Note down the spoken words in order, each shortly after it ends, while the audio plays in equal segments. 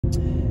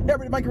Hey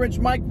everybody, Mikey Rich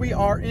Mike. We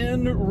are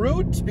en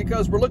route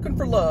because we're looking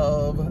for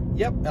love.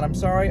 Yep, and I'm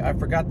sorry, I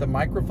forgot the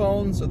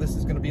microphone, so this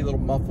is going to be a little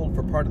muffled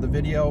for part of the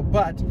video,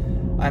 but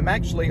I'm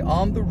actually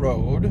on the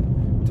road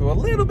to a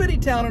little bitty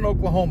town in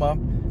Oklahoma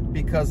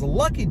because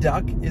Lucky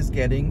Duck is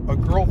getting a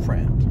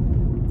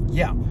girlfriend.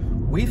 Yeah,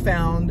 we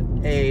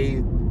found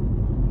a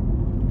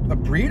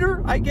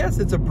breeder, I guess.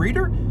 It's a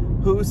breeder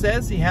who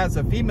says he has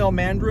a female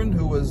mandarin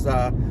who was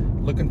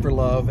looking for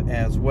love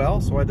as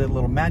well. So I did a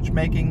little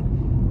matchmaking.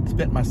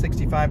 Spent my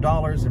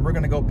 $65 and we're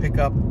gonna go pick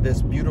up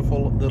this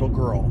beautiful little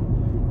girl.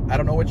 I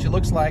don't know what she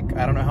looks like,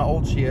 I don't know how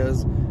old she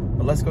is,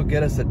 but let's go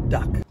get us a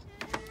duck.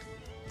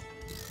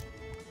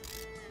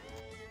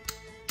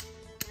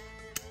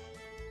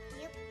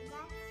 Yep,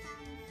 that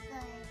sounds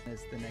good.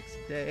 It's the next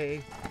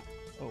day.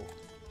 Oh,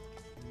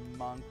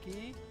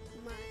 monkey,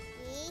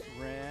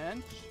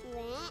 wrench,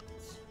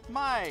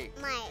 Mike.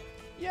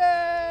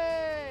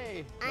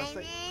 Yay! I'm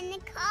in the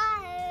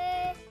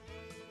car.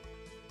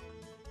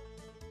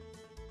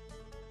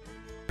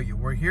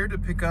 We're here to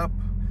pick up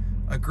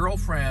a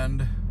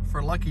girlfriend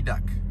for Lucky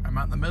Duck. I'm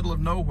out in the middle of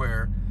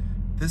nowhere.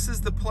 This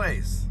is the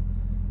place.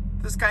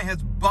 This guy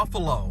has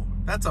buffalo.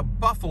 That's a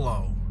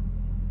buffalo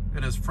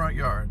in his front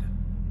yard.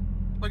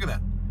 Look at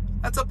that.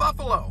 That's a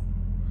buffalo.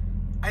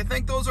 I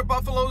think those are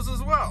buffaloes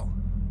as well.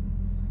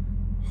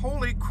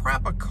 Holy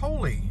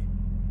crap-a-coly.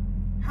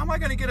 How am I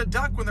gonna get a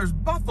duck when there's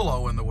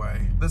buffalo in the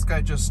way? This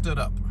guy just stood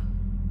up.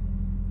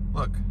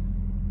 Look.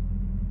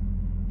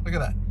 Look at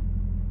that.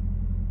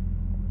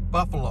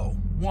 Buffalo.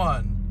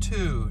 1,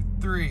 2,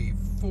 3,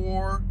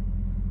 4,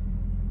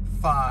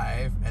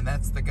 5, and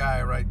that's the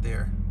guy right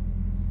there.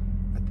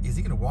 Is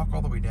he gonna walk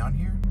all the way down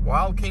here?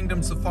 Wild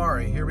Kingdom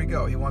Safari, here we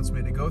go. He wants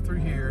me to go through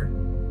here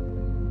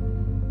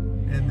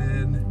and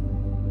then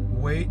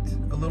wait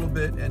a little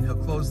bit and he'll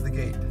close the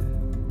gate.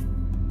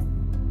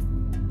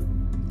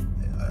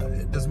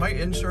 Does my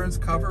insurance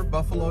cover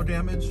buffalo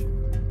damage?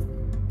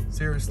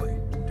 Seriously,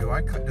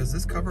 does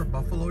this cover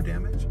buffalo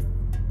damage?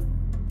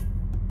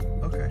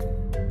 Okay.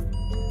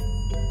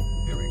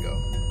 Here we go.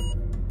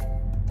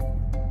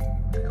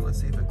 Okay, let's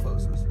see if it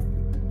closes.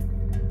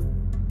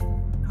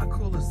 How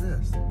cool is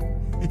this?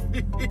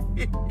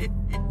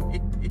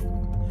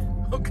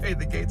 Okay,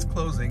 the gate's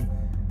closing.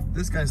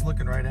 This guy's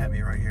looking right at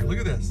me right here. Look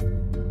at this.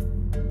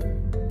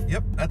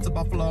 Yep, that's a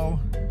buffalo.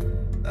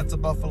 That's a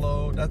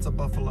buffalo. That's a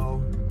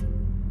buffalo.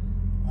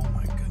 Oh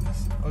my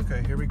goodness.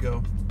 Okay, here we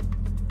go.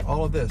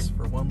 All of this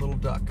for one little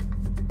duck.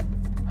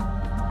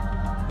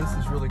 This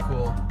is really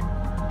cool.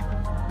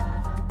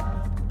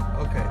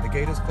 Okay, the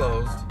gate is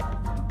closed.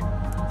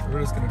 So we're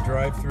just gonna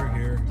drive through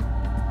here.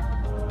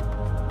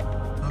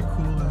 How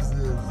cool is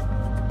this?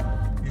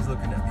 He's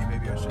looking at me,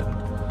 maybe I shouldn't.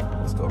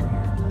 Let's go over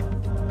here.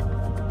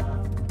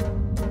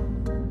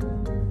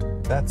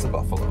 That's a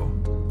buffalo.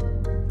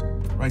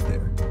 Right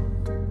there.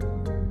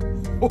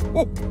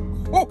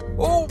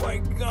 Oh my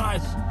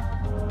gosh!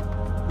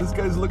 This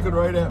guy's looking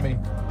right at me.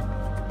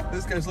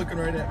 This guy's looking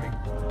right at me.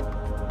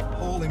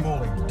 Holy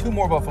moly. 2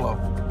 more buffalo.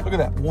 Look at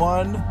that.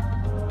 1,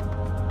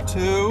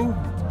 2.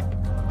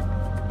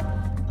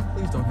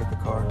 Please don't hit the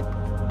car.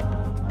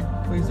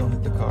 Please don't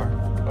hit the car.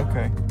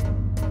 Okay.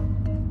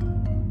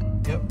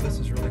 Yep, this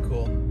is really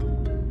cool.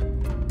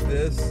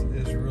 This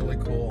is really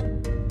cool.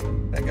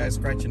 That guy's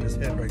scratching his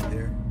head right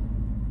there.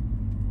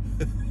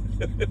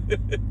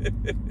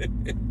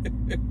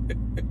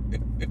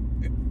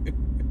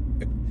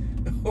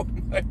 Oh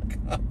my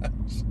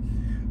gosh.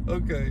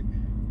 Okay.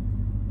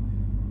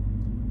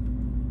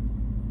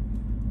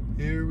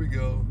 Here we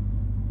go.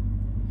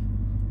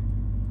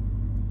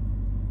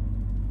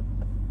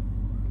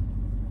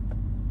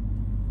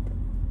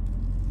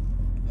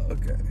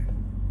 Okay.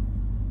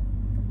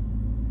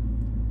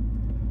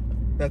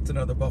 That's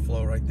another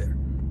buffalo right there.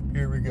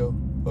 Here we go.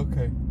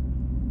 Okay.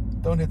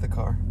 Don't hit the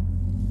car.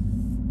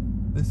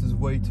 This is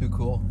way too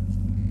cool.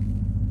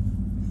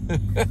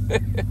 This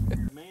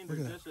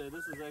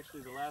is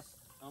actually the last.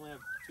 I only have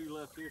 2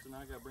 left here, so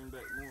now I gotta bring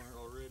back more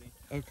already.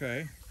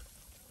 Okay.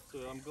 So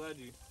I'm glad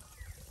you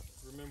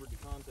remembered to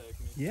contact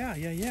me. Yeah.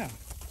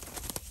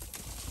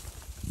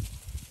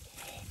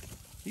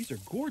 These are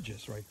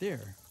gorgeous right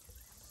there.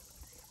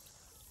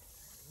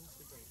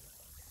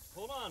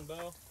 Hold on,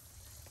 Bo.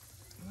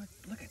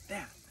 Look at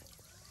that.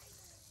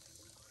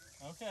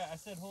 Okay, I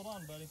said hold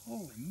on, buddy.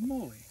 Holy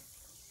moly.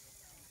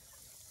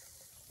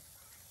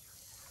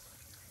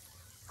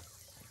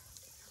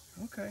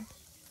 Okay.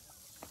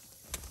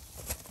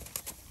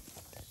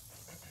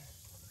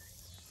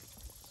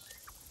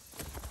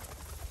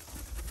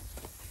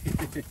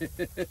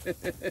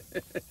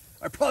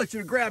 I probably should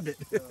have grabbed it.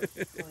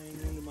 Playing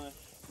into my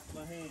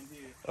hand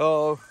here.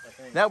 Oh,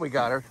 now we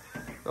got her.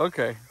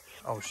 Okay.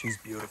 Oh, she's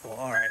beautiful.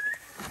 All right.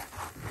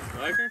 You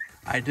like her?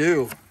 I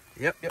do.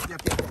 Yep. All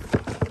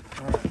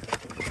right.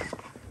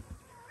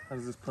 How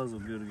does this puzzle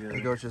go together?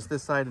 It goes just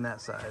this side and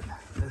that side.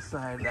 This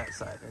side, that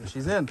side. And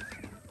she's in.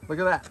 Look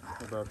at that.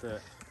 How about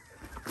that?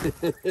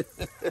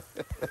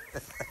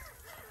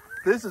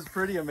 This is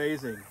pretty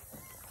amazing.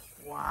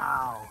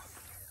 Wow.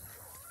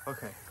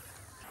 Okay.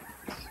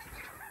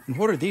 And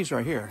what are these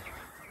right here?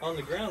 On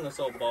the ground, that's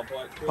all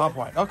bobwhite.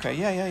 Bobwhite. Okay,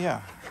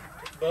 yeah.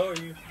 Bo, are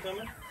you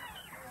coming?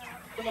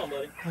 Come on,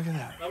 buddy. Look at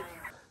that. Nope.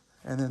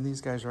 And then these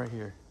guys right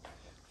here.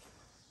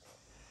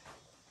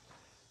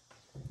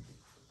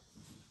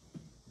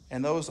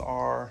 And those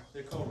are...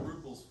 They're called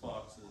Ruppel's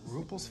foxes.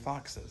 Ruppel's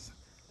foxes.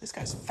 This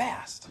guy's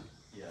fast.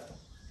 Yeah.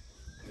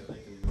 Yeah,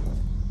 they can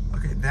move.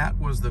 Okay, that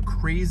was the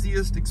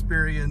craziest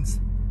experience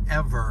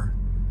ever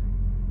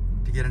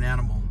to get an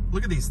animal.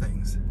 Look at these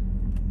things.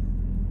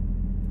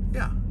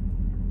 Yeah.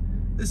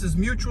 This is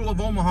Mutual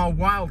of Omaha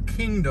Wild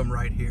Kingdom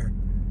right here.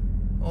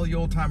 All the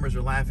old timers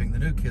are laughing. The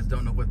new kids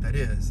don't know what that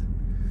is.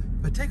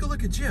 But take a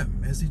look at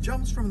Jim as he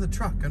jumps from the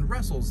truck and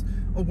wrestles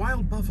a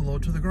wild buffalo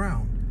to the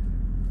ground.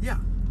 Yeah.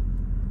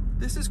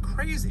 This is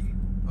crazy.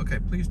 Okay,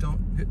 please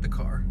don't hit the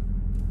car.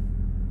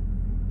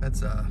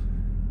 That's,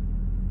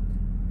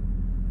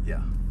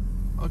 yeah.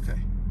 Okay.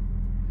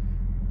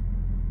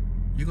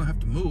 You're gonna have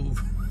to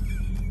move.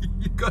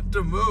 You got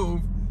to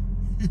move.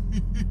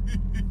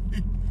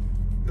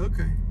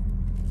 Okay.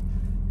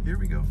 Here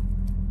we go.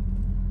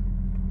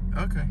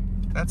 Okay.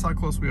 That's how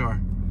close we are.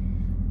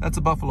 That's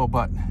a buffalo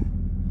butt.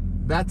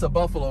 That's a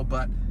buffalo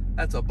butt.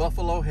 That's a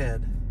buffalo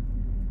head.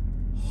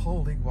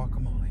 Holy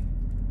guacamole.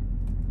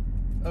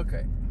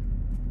 Okay.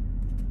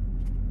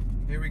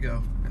 Here we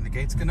go. And the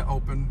gate's gonna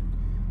open.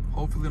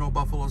 Hopefully no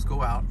buffaloes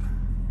go out.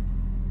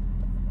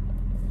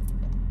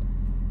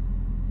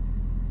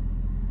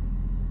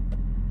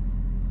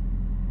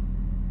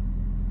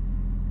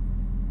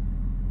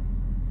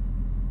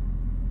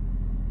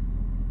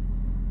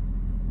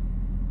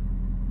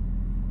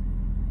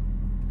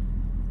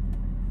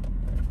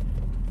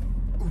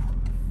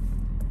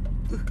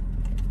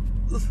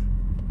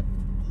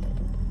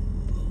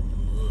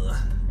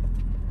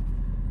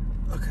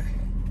 Okay.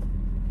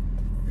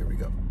 Here we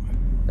go.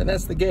 And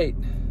that's the gate.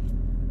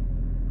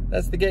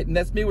 That's the gate, and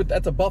that's me with,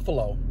 that's a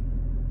buffalo.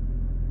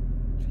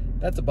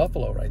 That's a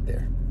buffalo right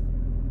there.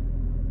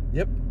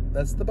 Yep,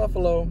 that's the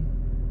buffalo.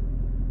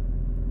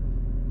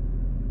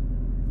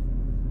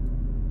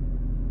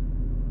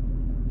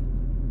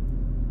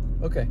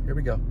 Okay, here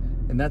we go.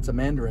 And that's a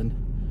mandarin.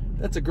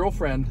 That's a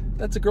girlfriend.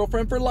 That's a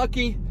girlfriend for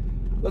Lucky.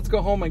 Let's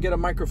go home and get a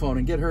microphone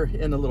and get her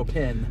in a little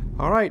pen.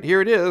 All right, here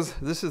it is.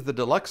 This is the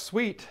deluxe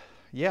suite.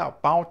 Yeah,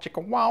 bow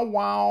chicka wow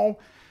wow.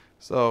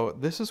 So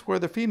this is where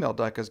the female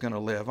duck is going to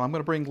live. I'm going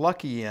to bring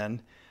Lucky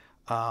in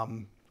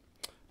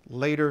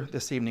later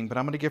this evening, but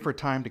I'm going to give her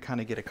time to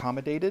kind of get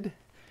accommodated.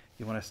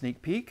 You want a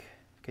sneak peek?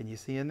 Can you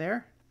see in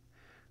there?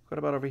 What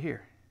about over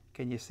here?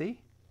 Can you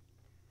see?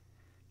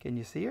 Can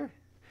you see her?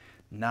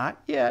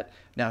 Not yet.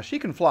 Now she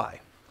can fly,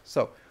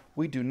 so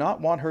we do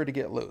not want her to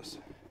get loose.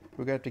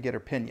 We're going to have to get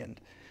her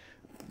pinioned.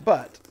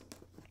 But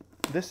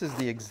this is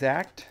the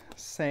exact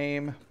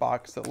same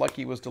box that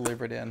Lucky was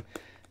delivered in.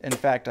 In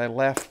fact, I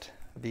left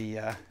the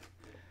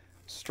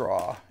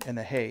straw and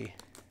the hay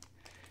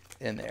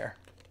in there,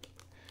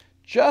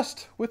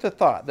 just with the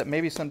thought that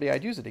maybe someday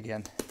I'd use it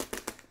again.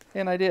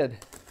 And I did.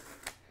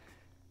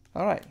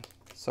 All right,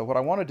 so what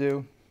I want to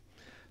do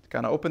is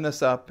kind of open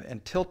this up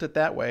and tilt it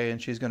that way, and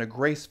she's going to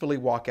gracefully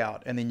walk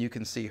out, and then you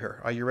can see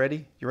her. Are you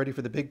ready? You ready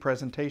for the big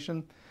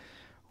presentation?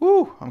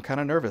 Woo, I'm kind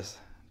of nervous.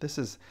 This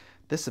is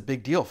a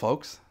big deal,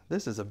 folks.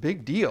 This is a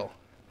big deal.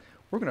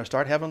 We're going to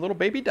start having little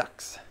baby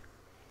ducks.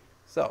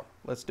 So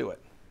let's do it.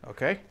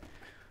 Okay,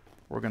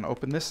 we're going to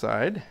open this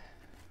side,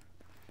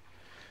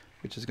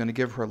 which is going to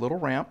give her a little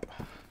ramp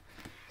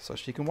so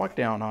she can walk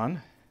down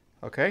on.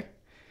 Okay,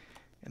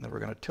 and then we're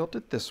going to tilt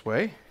it this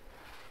way.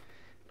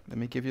 Let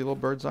me give you a little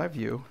bird's eye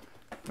view.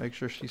 Make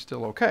sure she's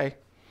still okay.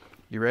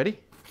 You ready?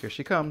 Here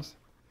she comes.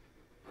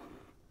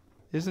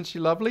 Isn't she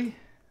lovely?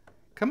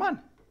 Come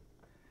on.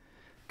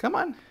 Come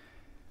on.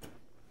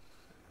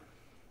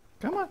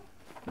 Come on.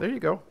 There you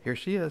go. Here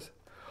she is.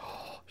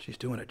 Oh, she's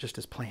doing it just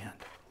as planned.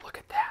 Look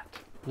at that.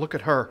 Look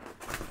at her.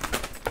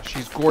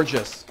 She's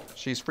gorgeous.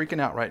 She's freaking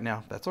out right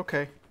now. That's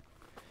okay.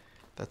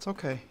 That's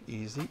okay.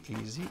 Easy,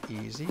 easy,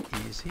 easy,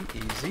 easy,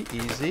 easy,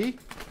 easy.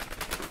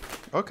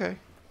 Okay.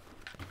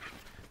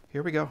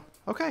 Here we go.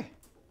 Okay.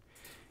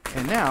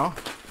 And now,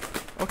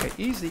 okay,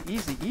 easy,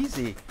 easy,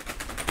 easy.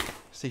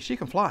 See, she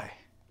can fly.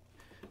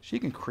 She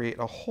can create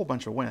a whole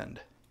bunch of wind.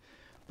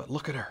 But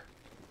look at her.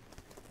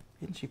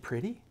 Isn't she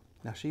pretty?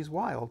 Now she's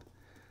wild,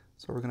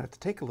 so we're going to have to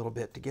take a little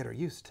bit to get her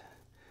used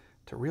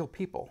to real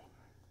people.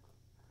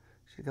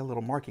 She's got a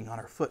little marking on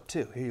her foot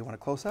too. Here, you want a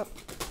close-up?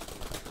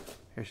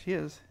 Here she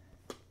is.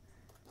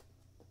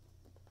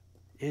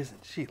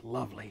 Isn't she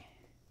lovely?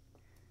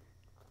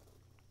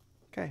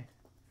 Okay,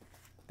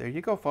 there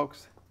you go,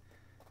 folks.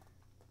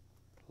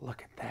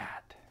 Look at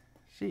that.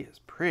 She is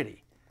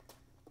pretty.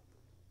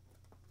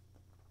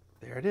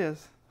 There it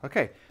is.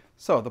 Okay,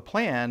 so the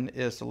plan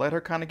is to let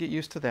her kind of get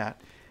used to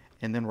that,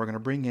 and then we're going to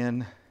bring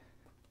in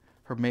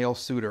her male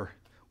suitor.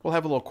 We'll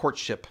have a little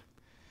courtship.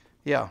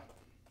 Yeah.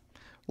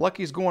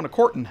 Lucky's going to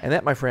courting. And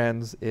that, my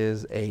friends,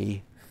 is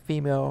a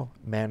female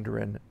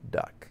mandarin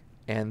duck.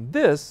 And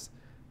this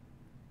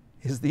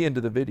is the end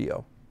of the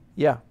video.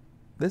 Yeah,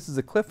 this is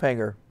a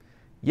cliffhanger.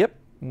 Yep,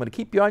 I'm going to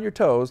keep you on your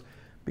toes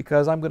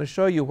because I'm going to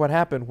show you what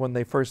happened when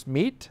they first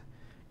meet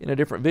in a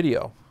different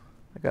video.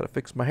 I got to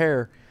fix my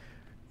hair.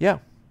 Yeah,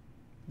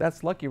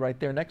 that's Lucky right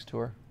there next to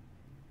her.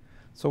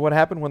 So what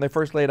happened when they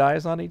first laid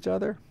eyes on each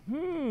other? You're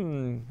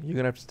going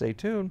to have to stay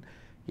tuned.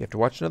 You have to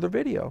watch another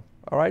video.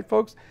 All right,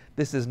 folks?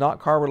 This is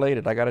not car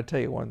related. I got to tell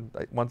you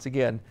once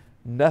again,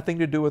 nothing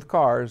to do with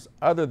cars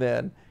other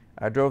than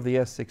I drove the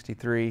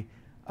S63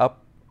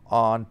 up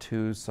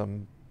onto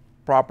some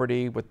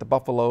property with the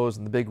buffaloes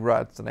and the big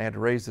ruts, and I had to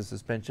raise the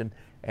suspension,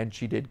 and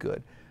she did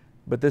good.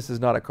 But this is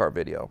not a car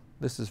video.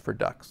 This is for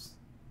ducks.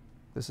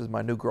 This is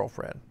my new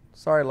girlfriend.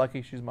 Sorry,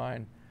 Lucky, she's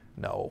mine.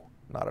 No,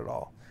 not at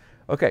all.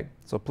 Okay,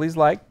 so please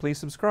like, please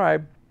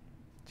subscribe.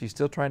 She's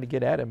still trying to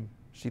get at him.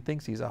 She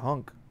thinks he's a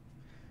hunk.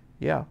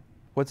 Yeah.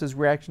 What's his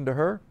reaction to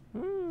her?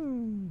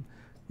 You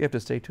have to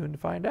stay tuned to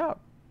find out.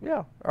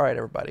 Yeah. All right,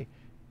 everybody.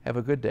 Have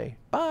a good day.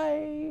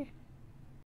 Bye.